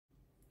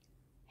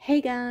Hey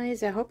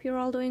guys, I hope you're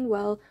all doing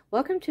well.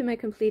 Welcome to my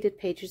completed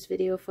pages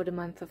video for the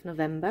month of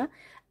November.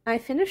 I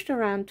finished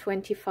around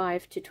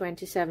 25 to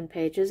 27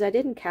 pages. I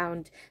didn't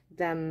count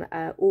them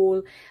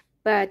all,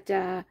 but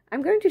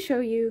I'm going to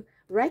show you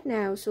right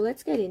now, so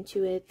let's get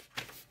into it.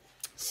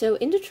 So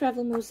in the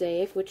Travel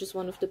Mosaic, which is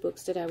one of the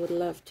books that I would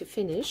love to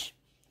finish,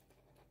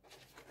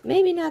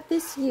 maybe not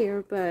this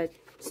year, but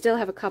still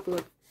have a couple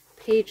of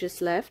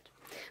pages left.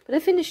 But I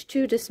finished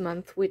two this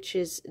month, which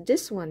is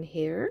this one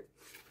here.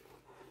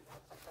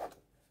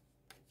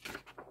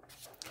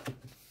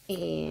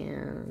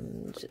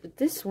 And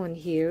this one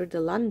here, the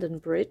London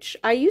Bridge.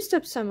 I used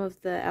up some of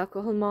the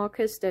alcohol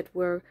markers that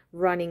were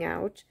running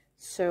out,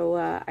 so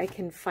I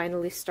can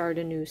finally start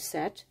a new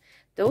set.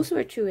 Those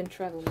were two in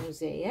Travel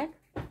Mosaic.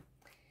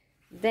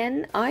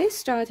 Then I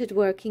started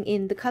working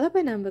in the Color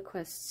by Number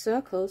Quest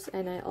circles,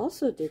 and I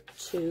also did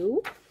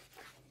two.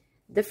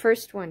 The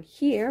first one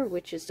here,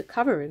 which is the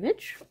cover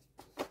image.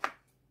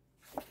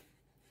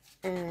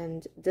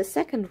 And the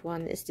second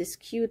one is this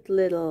cute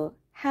little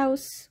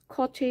house,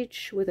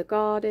 cottage with a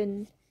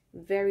garden.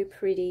 Very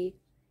pretty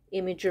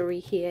imagery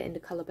here in the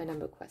Color by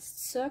Number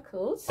Quest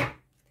circles.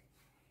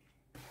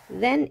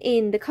 Then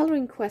in the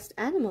Coloring Quest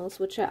Animals,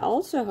 which I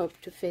also hope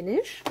to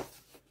finish,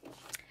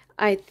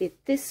 I did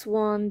this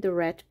one, the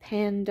red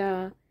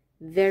panda,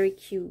 very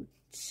cute.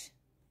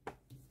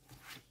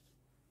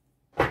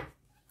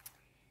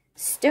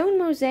 Stone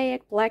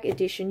Mosaic Black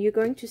Edition, you're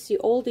going to see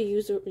all the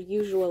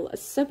usual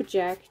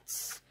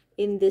subjects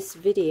in this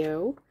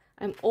video.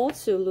 I'm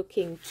also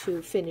looking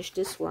to finish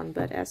this one,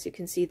 but as you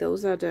can see,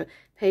 those are the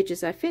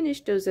pages I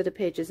finished. Those are the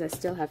pages I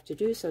still have to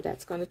do, so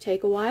that's going to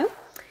take a while.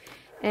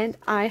 And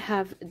I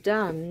have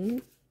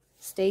done,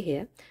 stay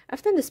here,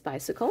 I've done this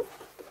bicycle.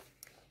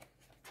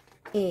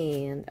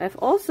 And I've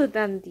also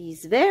done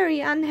these very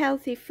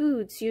unhealthy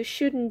foods you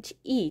shouldn't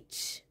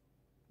eat.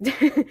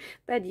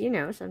 But you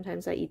know,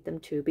 sometimes I eat them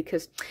too,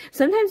 because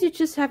sometimes you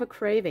just have a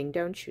craving,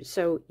 don't you?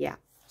 So yeah,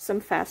 some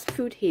fast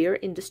food here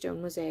in the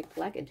Stone Mosaic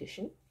Black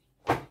Edition.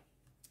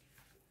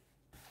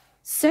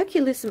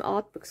 Circulism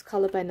art books,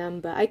 Color by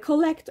Number. I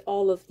collect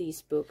all of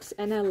these books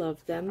and I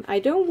love them. I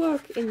don't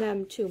work in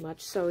them too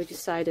much, so I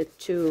decided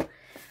to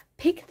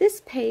pick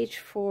this page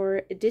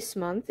for this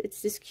month.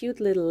 It's this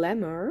cute little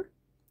lemur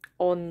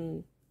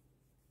on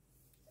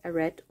a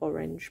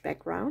red-orange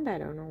background. I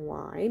don't know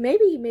why.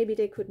 Maybe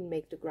they couldn't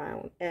make the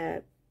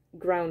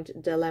ground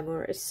the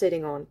lemur is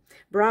sitting on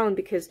brown,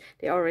 because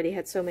they already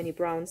had so many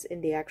browns in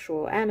the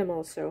actual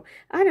animal, so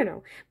I don't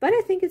know. But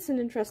I think it's an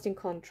interesting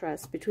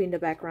contrast between the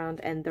background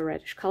and the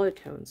reddish color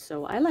tones,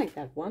 so I like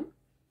that one.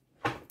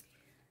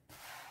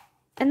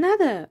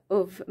 Another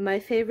of my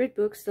favorite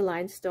books, the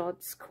Lines,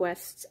 Dots,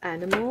 Quests,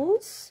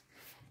 Animals,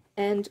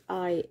 and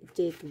I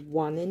did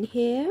one in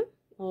here.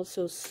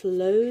 Also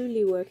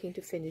slowly working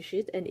to finish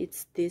it, and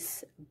it's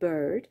this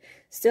bird.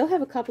 Still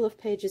have a couple of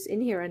pages in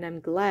here, and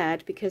I'm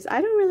glad, because I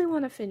don't really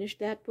want to finish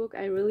that book.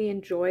 I really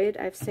enjoy it.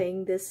 I've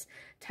saying this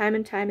time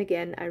and time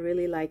again. I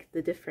really like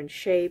the different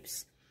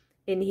shapes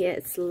in here.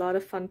 It's a lot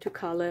of fun to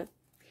color.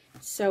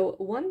 So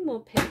one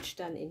more page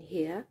done in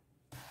here.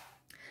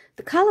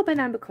 The Color by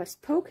Number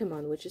Quest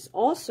Pokemon, which is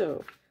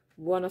also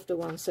one of the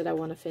ones that I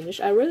want to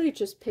finish. I really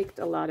just picked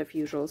a lot of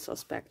usual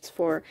suspects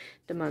for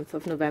the month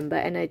of November,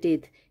 and I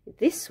did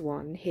this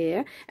one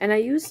here, and I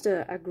used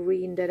a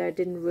green that I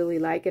didn't really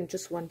like and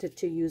just wanted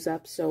to use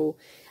up, so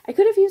I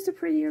could have used a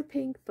prettier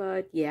pink,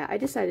 but yeah, I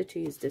decided to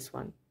use this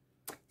one.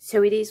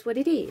 So it is what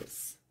it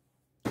is.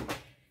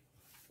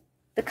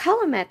 The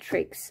Color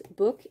Matrix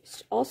book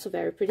is also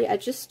very pretty. I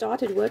just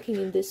started working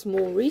in this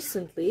more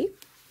recently,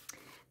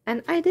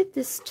 and I did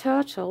this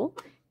turtle.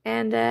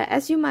 And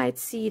as you might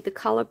see, the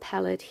color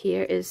palette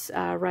here is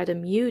rather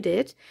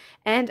muted.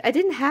 And I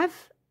didn't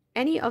have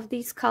any of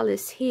these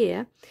colors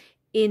here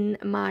in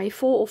my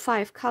 4 or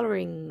 5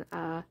 coloring,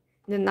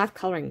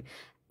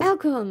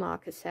 alcohol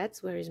marker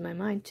sets. Where is my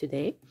mind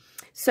today?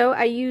 So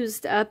I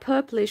used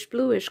purplish,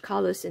 bluish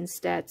colors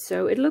instead.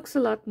 So it looks a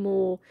lot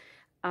more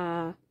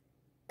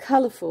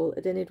colorful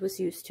than it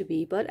was used to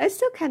be. But I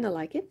still kind of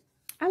like it.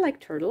 I like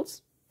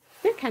turtles.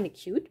 They're kind of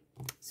cute.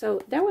 So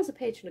there was a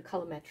page in the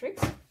Color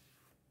Matrix.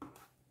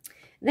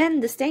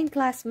 Then the Stained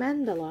Glass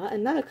Mandala,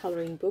 another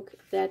coloring book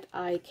that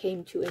I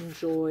came to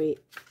enjoy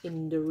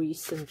in the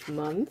recent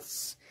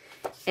months.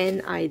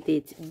 And I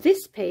did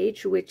this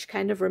page, which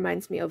kind of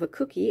reminds me of a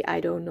cookie. I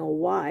don't know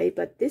why,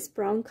 but this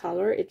brown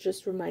color, it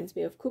just reminds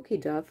me of cookie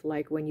dough,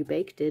 like when you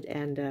baked it.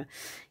 And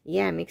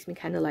yeah, it makes me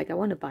kind of like, I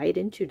want to bite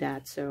into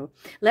that. So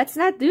let's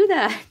not do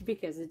that,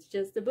 because it's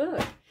just a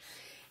book.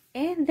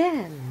 And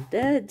then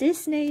the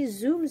Disney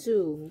Zoom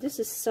Zoom. This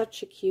is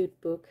such a cute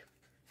book.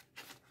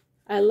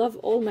 I love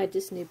all my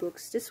Disney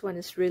books. This one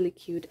is really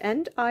cute.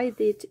 And I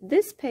did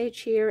this page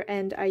here,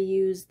 and I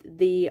used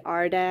the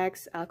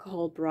Ardagh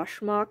alcohol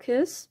brush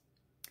markers.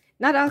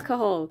 Not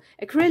alcohol,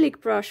 acrylic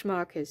brush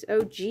markers.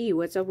 Oh gee,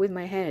 what's up with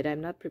my head?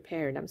 I'm not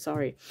prepared, I'm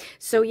sorry.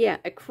 So yeah,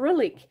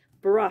 acrylic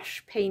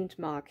brush paint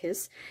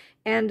markers.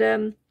 And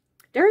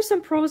there are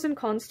some pros and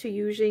cons to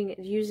using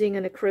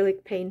an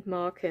acrylic paint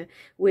marker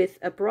with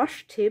a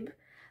brush tip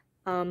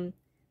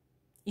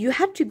you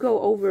had to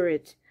go over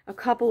it a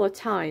couple of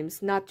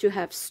times not to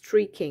have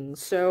streaking.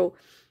 So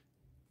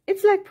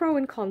it's like pro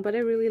and con, but I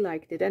really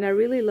liked it. And I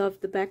really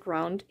loved the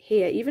background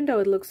here. Even though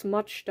it looks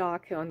much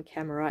darker on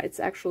camera, it's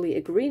actually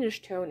a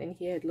greenish tone, and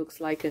here it looks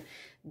like a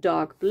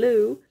dark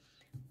blue.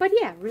 But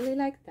yeah, really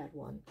liked that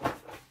one.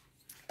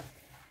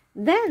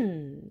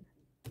 Then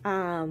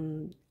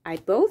I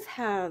both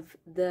have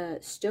the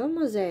stone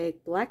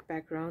mosaic black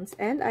backgrounds,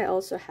 and I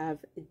also have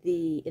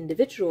the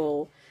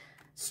individual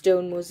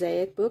stone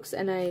mosaic books,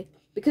 and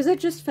because I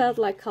just felt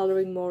like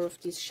coloring more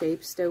of these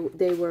shapes,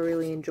 they were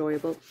really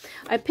enjoyable.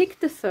 I picked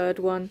the third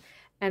one,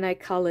 and I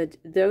colored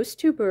those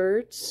two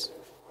birds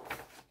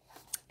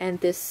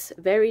and this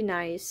very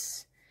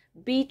nice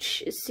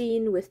beach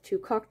scene with two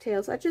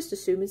cocktails. I just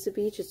assume it's a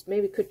beach. It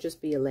maybe could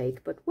just be a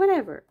lake, but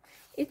whatever.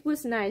 It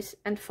was nice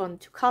and fun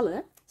to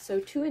color. So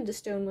 2 in the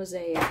stone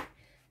mosaic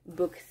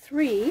book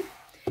 3.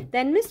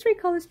 Then Mystery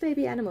Colors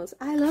Baby Animals.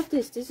 I love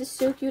this. This is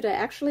so cute. I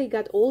actually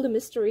got all the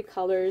Mystery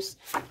Colors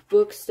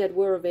books that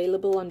were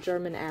available on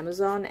German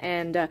Amazon,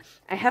 and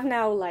I have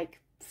now like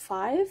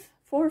 4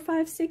 or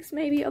 5, 6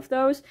 maybe of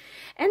those.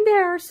 And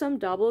there are some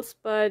doubles,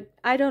 but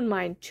I don't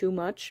mind too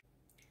much.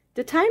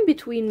 The time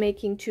between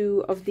making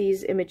 2 of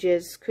these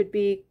images could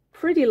be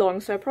pretty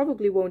long, so I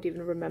probably won't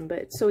even remember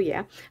it. So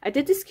yeah, I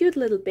did this cute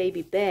little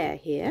baby bear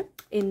here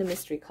in the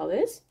Mystery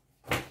Colors.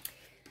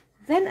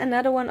 Then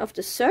another one of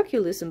the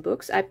Circulism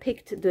books. I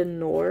picked the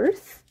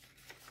North,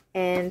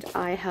 and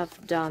I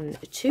have done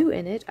 2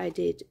 in it. I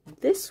did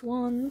this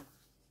one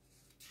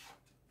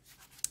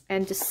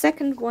and the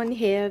second one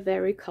here,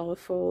 very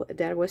colorful.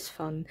 That was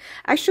fun.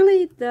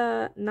 Actually,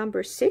 the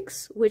number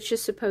 6, which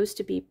is supposed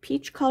to be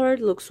peach colored,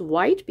 looks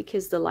white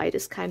because the light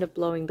is kind of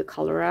blowing the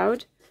color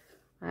out.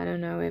 I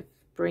don't know if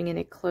bringing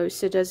it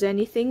closer does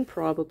anything.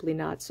 Probably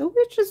not. So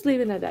we're just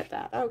leaving it at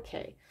that.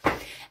 Okay.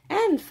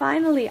 And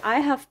finally, I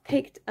have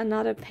picked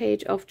another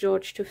page of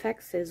George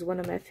Tufexis, one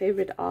of my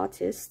favorite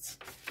artists.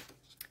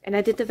 And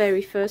I did the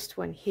very first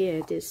one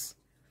here, this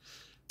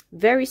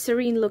very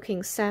serene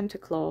looking Santa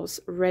Claus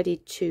ready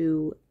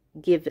to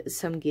give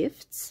some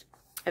gifts.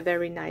 A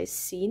very nice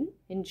scene.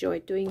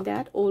 Enjoyed doing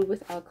that, all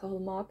with alcohol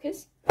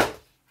markers.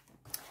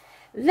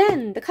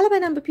 Then, The Color by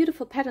Number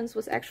Beautiful Patterns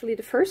was actually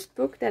the first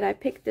book that I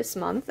picked this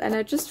month, and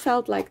I just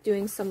felt like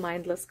doing some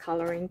mindless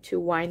coloring to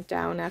wind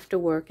down after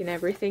work and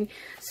everything.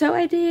 So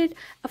I did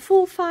a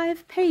full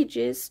 5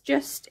 pages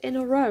just in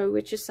a row,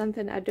 which is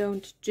something I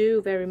don't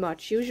do very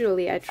much.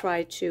 Usually I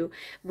try to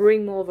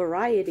bring more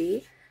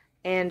variety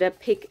and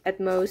pick at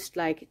most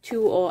like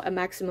 2 or a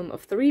maximum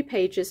of 3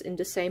 pages in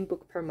the same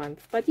book per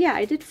month. But yeah,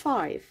 I did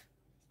 5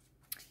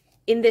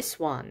 in this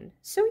one.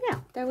 So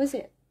yeah, that was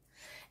it.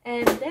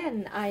 And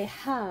then I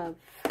have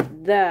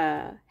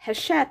the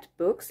Hachette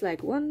books,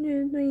 like 1,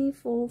 2, 3,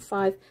 4,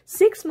 5,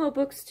 6 more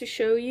books to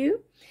show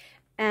you.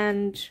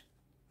 And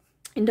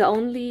in the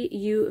Only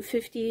You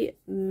 50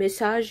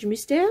 Message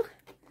Mystère,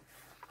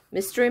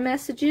 mystery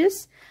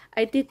messages,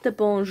 I did the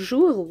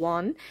Bonjour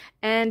one.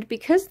 And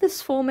because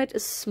this format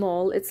is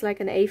small, it's like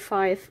an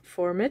A5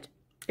 format,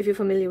 if you're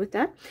familiar with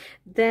that,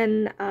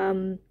 then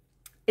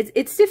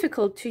it's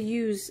difficult to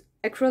use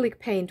acrylic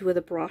paint with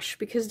a brush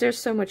because there's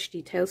so much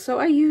detail. So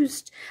I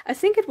used, I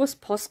think it was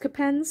Posca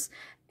pens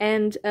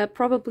and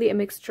probably a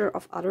mixture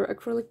of other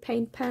acrylic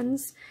paint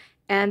pens.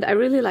 And I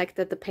really like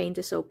that the paint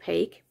is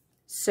opaque.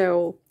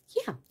 So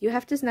yeah, you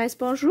have this nice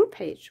bonjour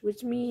page,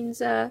 which means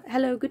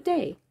hello, good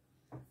day.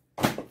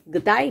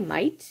 Good day,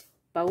 mate.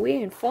 But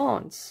we're in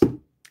France.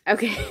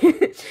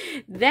 Okay.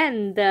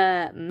 Then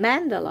the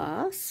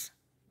mandalas,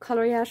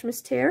 Coloriage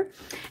Mystère,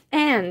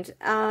 and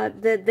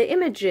the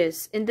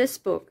images in this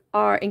book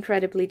are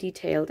incredibly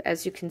detailed,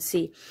 as you can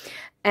see.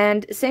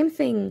 And same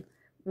thing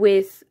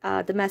with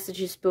the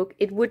messages book.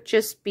 It would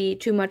just be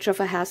too much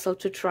of a hassle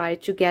to try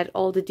to get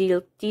all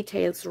the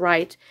details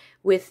right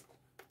with...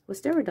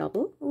 Was there a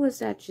double? Or was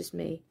that just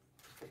me?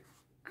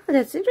 Oh,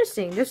 that's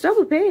interesting. There's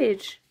double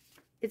page.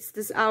 It's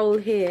this owl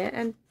here,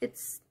 and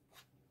it's...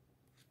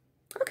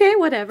 Okay,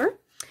 whatever.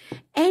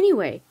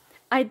 Anyway,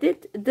 I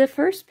did the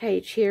first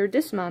page here,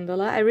 this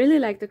mandala. I really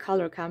like the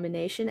color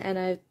combination, and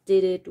I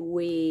did it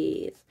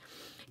with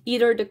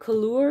either the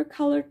Color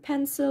colored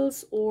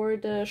pencils or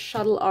the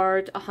Shuttle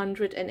Art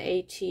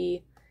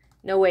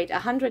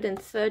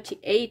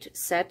 138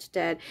 set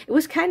that it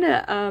was kind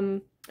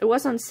of it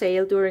was on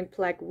sale during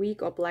Black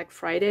Week or Black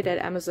Friday that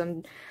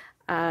Amazon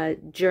the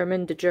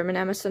German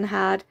Amazon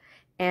had,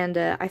 and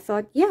I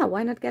thought, yeah,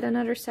 why not get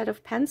another set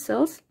of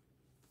pencils?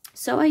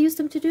 So I used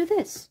them to do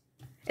this.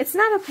 It's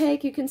not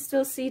opaque, you can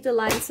still see the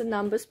lines and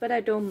numbers, but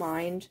I don't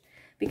mind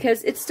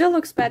because it still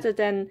looks better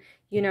than,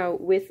 you know,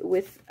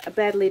 with a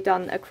badly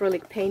done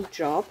acrylic paint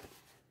job.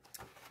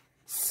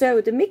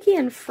 So the Mickey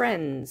and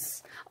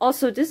Friends.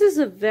 Also, this is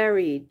a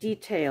very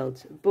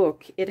detailed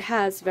book. It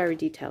has very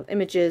detailed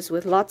images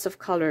with lots of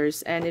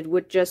colors, and it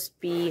would just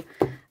be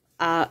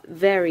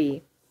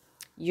very,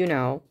 you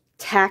know,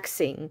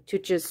 taxing to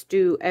just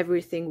do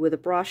everything with a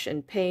brush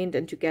and paint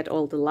and to get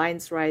all the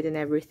lines right and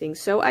everything.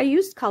 So I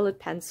used colored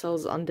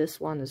pencils on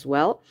this one as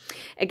well.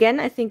 Again,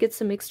 I think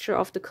it's a mixture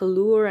of the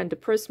Color and the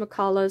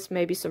Prismacolors,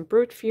 maybe some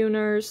Brut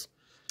Funers.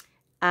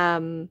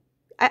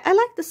 I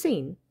like the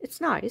scene. It's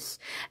nice.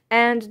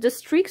 And the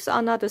streaks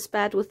are not as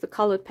bad with the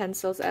colored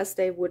pencils as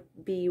they would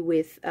be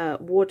with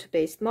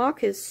water-based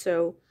markers.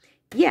 So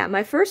yeah,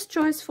 my first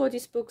choice for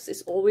these books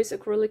is always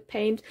acrylic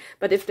paint,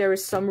 but if there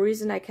is some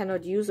reason I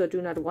cannot use or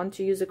do not want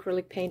to use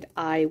acrylic paint,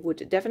 I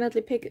would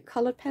definitely pick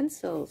colored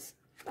pencils.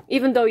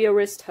 Even though your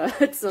wrist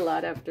hurts a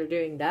lot after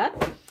doing that.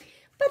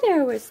 But there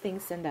are worse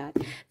things than that.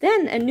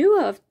 Then a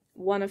newer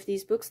one of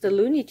these books, the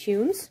Looney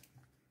Tunes.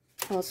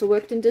 Also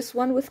worked in this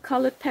one with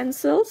colored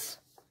pencils.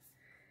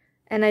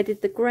 And I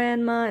did the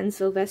Grandma and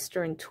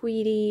Sylvester and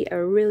Tweety,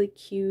 a really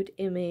cute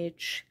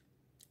image.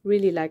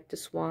 Really like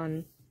this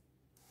one.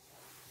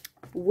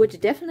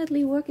 Would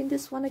definitely work in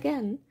this one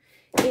again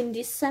in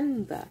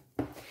December.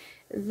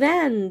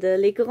 Then the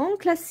Les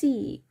Grands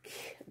Classiques,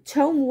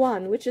 Tome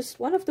 1, which is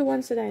one of the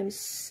ones that I'm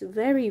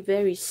very,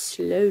 very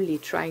slowly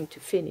trying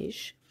to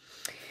finish.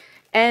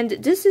 And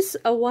this is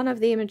one of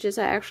the images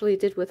I actually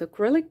did with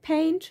acrylic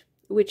paint,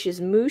 which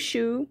is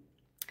Mushu,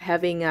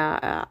 having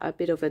a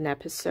bit of an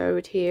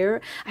episode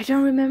here. I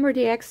don't remember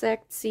the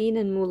exact scene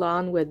in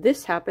Mulan where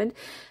this happened.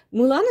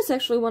 Mulan is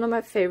actually one of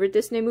my favorite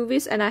Disney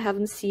movies, and I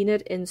haven't seen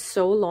it in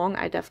so long.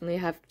 I definitely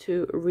have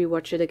to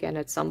rewatch it again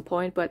at some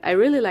point, but I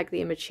really like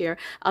the image here.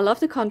 I love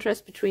the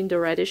contrast between the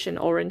reddish and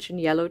orange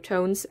and yellow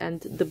tones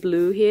and the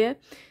blue here.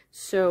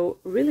 So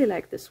really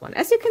like this one.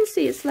 As you can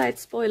see, a slight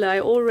spoiler,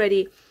 I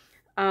already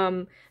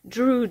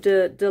drew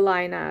the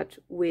line out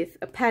with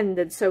a pen,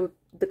 and so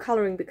the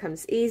coloring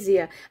becomes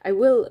easier. I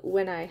will,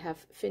 when I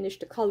have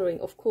finished the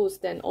coloring, of course,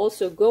 then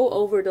also go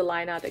over the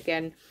line art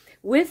again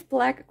with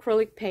black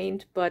acrylic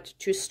paint, but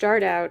to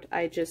start out,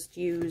 I just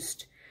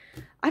used,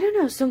 I don't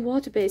know, some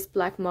water-based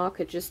black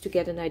marker just to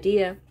get an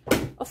idea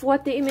of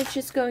what the image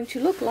is going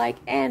to look like.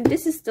 And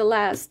this is the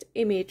last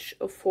image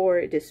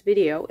for this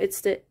video.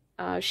 It's the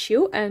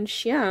Chiots and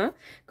Chiens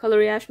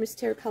Coloriage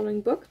Mystère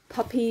coloring book,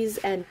 Puppies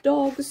and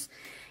Dogs.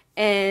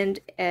 And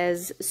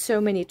as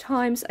so many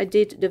times, I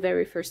did the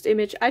very first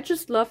image. I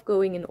just love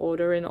going in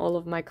order in all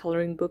of my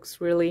coloring books,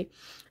 really.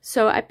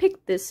 So I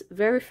picked this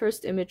very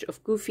first image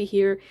of Goofy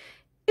here.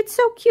 It's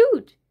so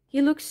cute.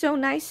 He looks so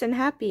nice and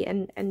happy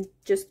and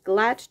just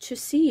glad to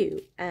see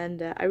you.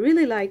 And I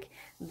really like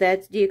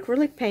that the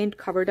acrylic paint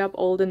covered up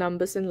all the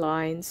numbers and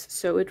lines.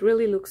 So it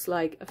really looks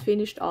like a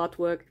finished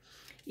artwork,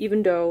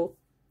 even though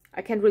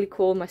I can't really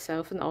call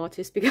myself an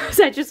artist because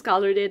I just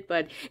colored it,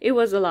 but it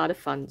was a lot of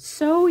fun.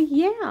 So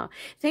yeah,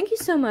 thank you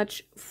so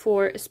much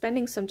for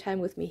spending some time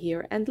with me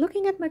here and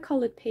looking at my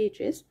colored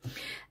pages.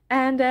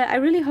 And I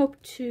really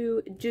hope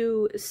to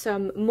do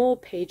some more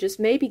pages,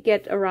 maybe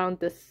get around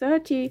the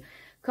 30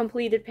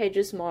 completed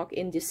pages mark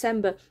in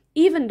December,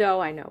 even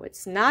though I know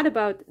it's not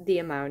about the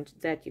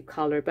amount that you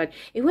color, but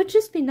it would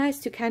just be nice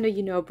to kind of,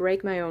 you know,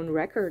 break my own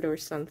record or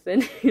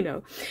something, you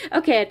know.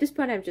 Okay, at this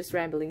point I'm just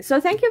rambling. So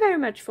thank you very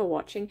much for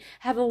watching.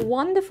 Have a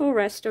wonderful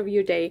rest of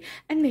your day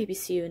and maybe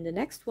see you in the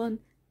next one.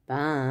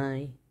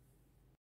 Bye.